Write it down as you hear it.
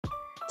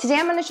Today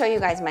I'm going to show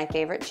you guys my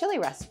favorite chili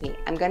recipe.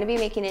 I'm going to be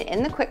making it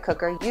in the quick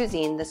cooker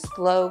using the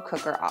slow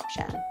cooker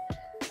option.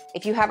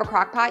 If you have a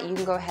crock pot, you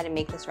can go ahead and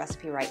make this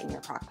recipe right in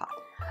your crock pot.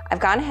 I've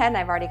gone ahead and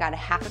I've already got a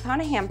half a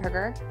pound of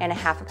hamburger and a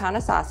half a pound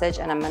of sausage,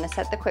 and I'm going to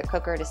set the quick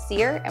cooker to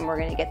sear, and we're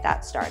going to get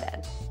that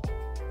started.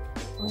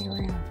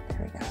 There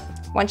we go.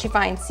 Once you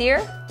find sear,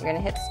 you're going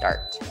to hit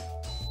start.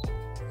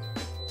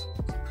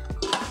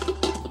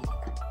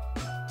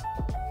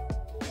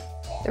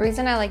 The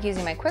reason I like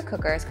using my quick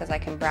cooker is because I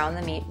can brown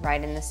the meat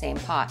right in the same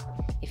pot.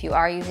 If you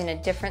are using a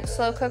different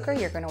slow cooker,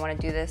 you're going to want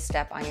to do this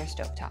step on your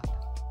stovetop.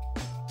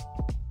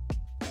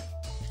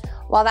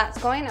 While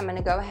that's going, I'm going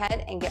to go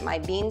ahead and get my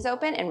beans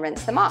open and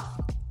rinse them off.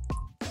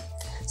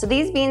 So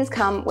these beans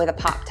come with a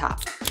pop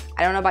top.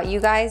 I don't know about you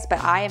guys,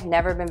 but I have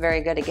never been very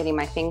good at getting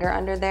my finger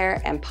under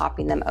there and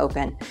popping them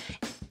open.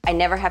 I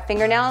never have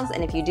fingernails,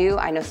 and if you do,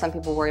 I know some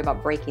people worry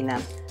about breaking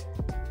them.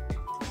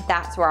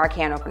 That's where our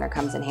can opener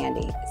comes in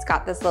handy. It's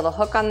got this little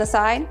hook on the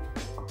side.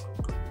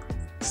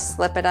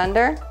 Slip it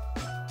under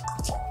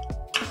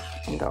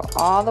and go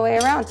all the way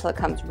around until it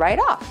comes right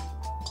off.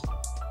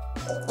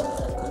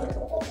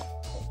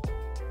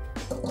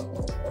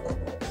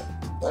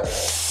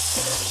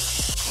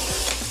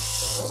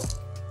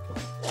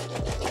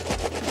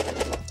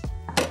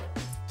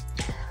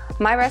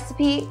 My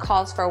recipe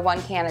calls for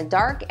 1 can of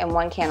dark and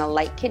 1 can of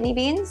light kidney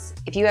beans.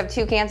 If you have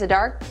 2 cans of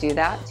dark, do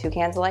that. 2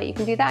 cans of light, you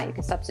can do that. You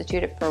can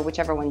substitute it for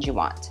whichever ones you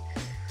want.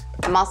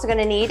 I'm also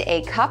gonna need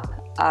a cup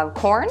of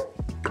corn.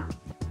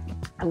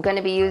 I'm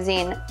gonna be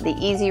using the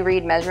Easy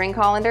Read measuring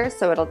colander,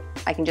 so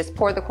I can just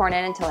pour the corn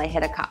in until I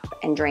hit a cup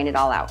and drain it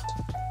all out.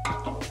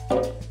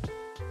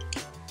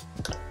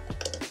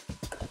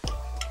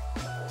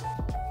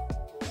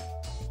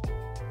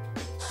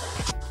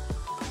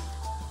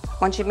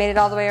 Once you've made it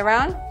all the way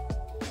around,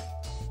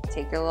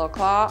 take your little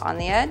claw on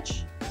the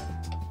edge,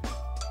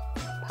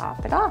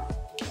 pop it off.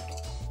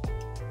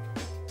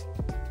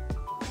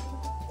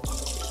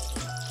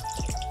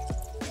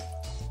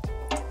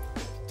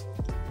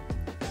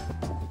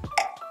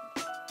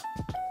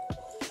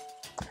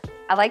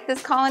 I like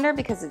this colander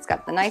because it's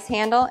got the nice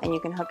handle and you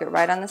can hook it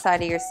right on the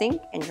side of your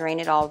sink and drain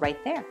it all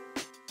right there.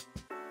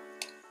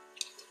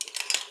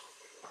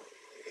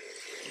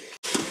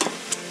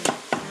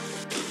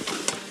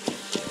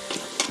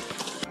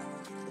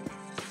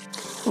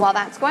 While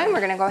that's going,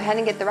 we're gonna go ahead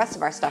and get the rest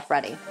of our stuff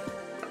ready.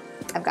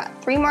 I've got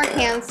 3 more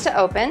cans to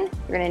open.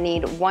 You're gonna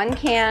need 1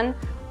 can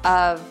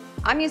of,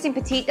 I'm using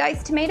petite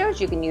diced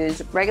tomatoes. You can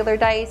use regular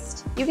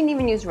diced. You can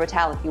even use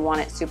Rotel if you want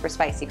it super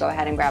spicy. Go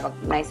ahead and grab a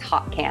nice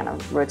hot can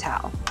of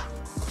Rotel.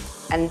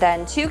 And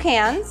then 2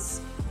 cans,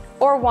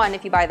 or 1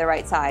 if you buy the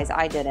right size,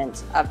 I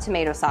didn't, of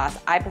tomato sauce.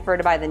 I prefer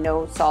to buy the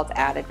no salt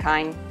added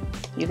kind.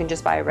 You can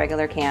just buy a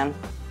regular can.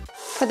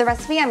 For the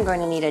recipe, I'm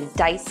going to need a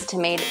diced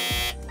tomato,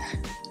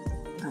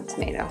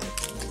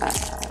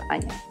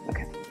 onion,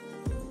 okay.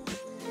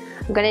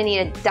 I'm gonna need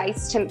a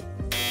diced tomato.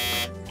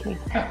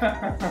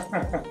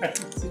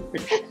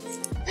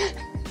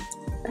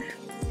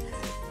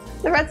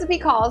 The recipe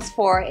calls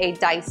for a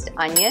diced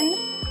onion.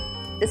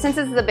 Since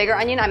this is a bigger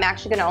onion, I'm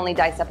actually gonna only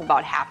dice up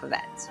about half of it.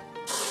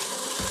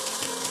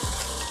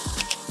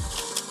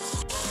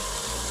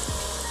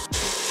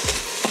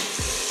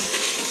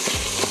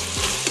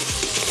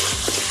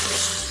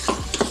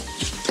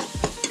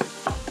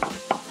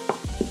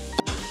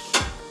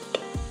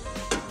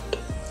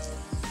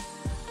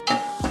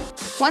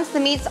 Once the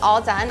meat's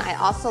all done, I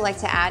also like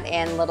to add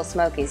in Lil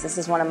Smokies. This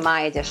is one of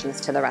my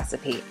additions to the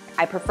recipe.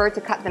 I prefer to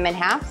cut them in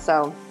half,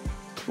 so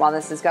while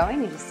this is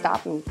going, you just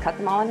stop and cut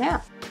them all in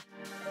half.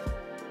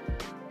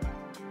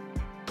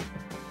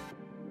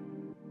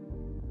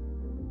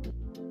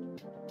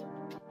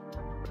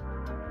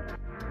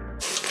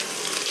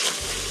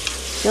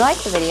 If you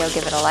like the video,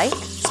 give it a like,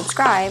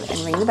 subscribe, and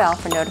ring the bell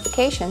for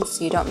notifications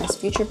so you don't miss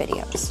future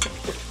videos.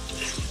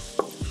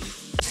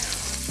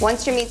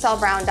 Once your meat's all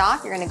browned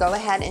off, you're gonna go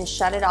ahead and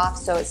shut it off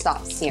so it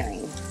stops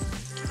searing.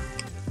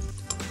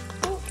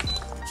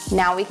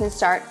 Now we can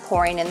start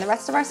pouring in the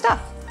rest of our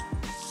stuff.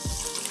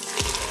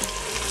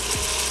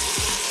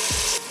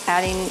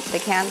 Adding the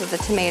cans of the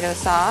tomato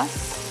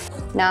sauce.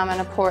 Now I'm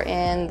gonna pour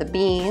in the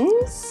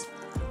beans.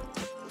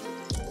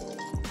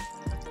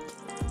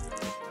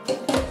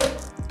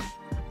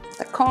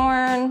 The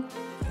corn,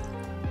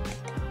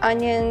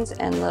 onions,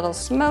 and Lil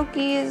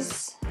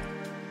Smokies.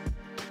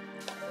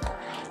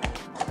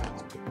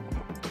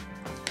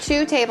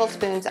 2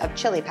 tablespoons of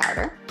chili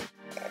powder.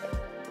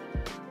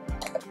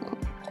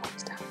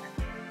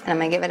 And I'm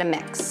gonna give it a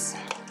mix.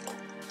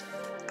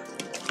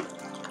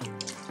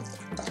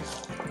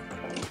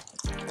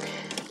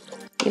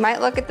 You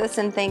might look at this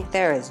and think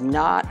there is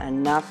not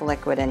enough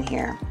liquid in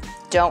here.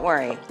 Don't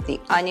worry,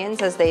 the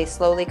onions, as they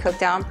slowly cook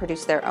down,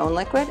 produce their own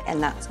liquid,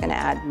 and that's gonna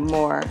add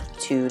more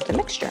to the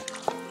mixture.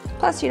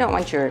 Plus, you don't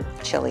want your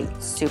chili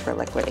super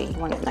liquidy. You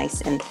want it nice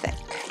and thick.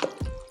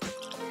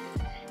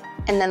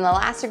 And then the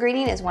last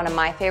ingredient is one of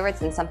my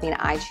favorites and something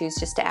I choose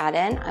just to add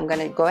in. I'm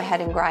gonna go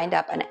ahead and grind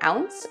up an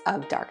ounce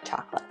of dark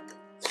chocolate.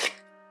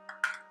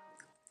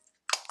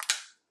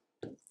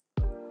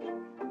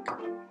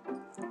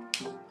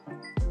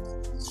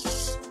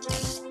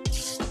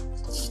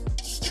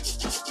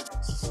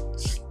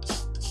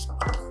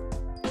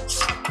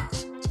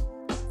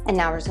 And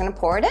now we're just gonna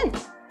pour it in.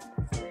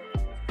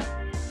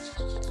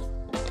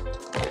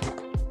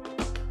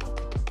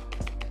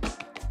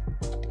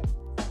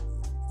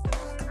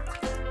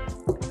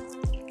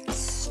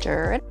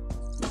 Stir it.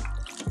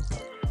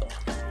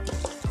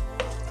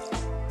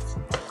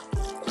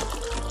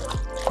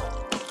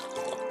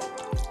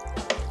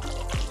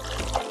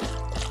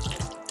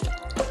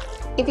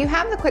 If you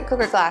have the quick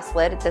cooker glass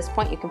lid, at this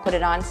point you can put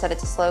it on, set it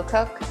to slow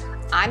cook.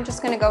 I'm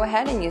just gonna go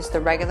ahead and use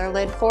the regular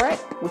lid for it,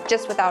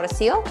 just without a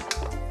seal.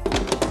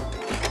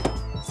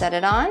 Set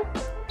it on.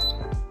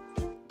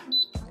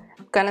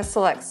 Gonna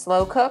select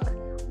slow cook.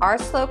 Our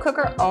slow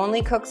cooker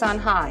only cooks on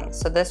high.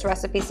 So this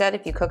recipe said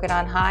if you cook it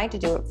on high to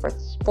do it for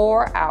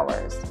 4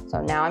 hours.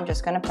 So now I'm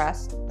just gonna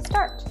press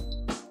start.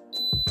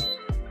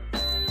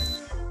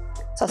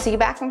 So I'll see you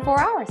back in 4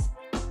 hours.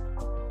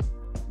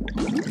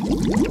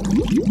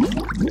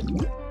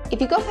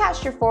 If you go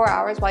past your 4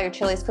 hours while your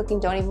chili is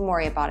cooking, don't even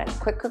worry about it.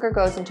 Quick cooker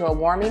goes into a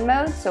warming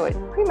mode, so it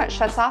pretty much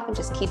shuts off and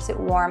just keeps it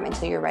warm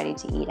until you're ready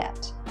to eat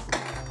it.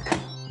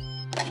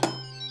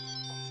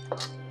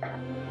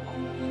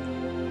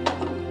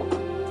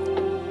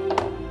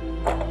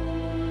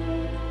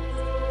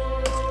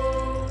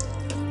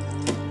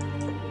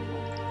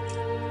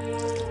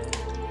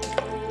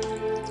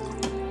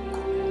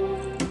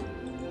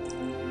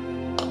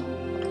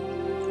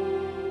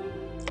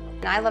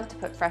 And I love to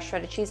put fresh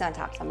shredded cheese on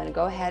top, so I'm gonna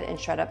go ahead and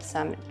shred up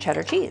some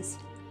cheddar cheese.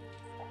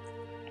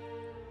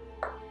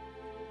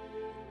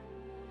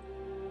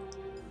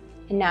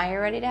 And now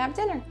you're ready to have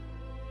dinner.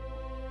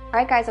 All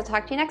right guys, I'll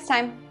talk to you next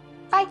time.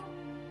 Bye.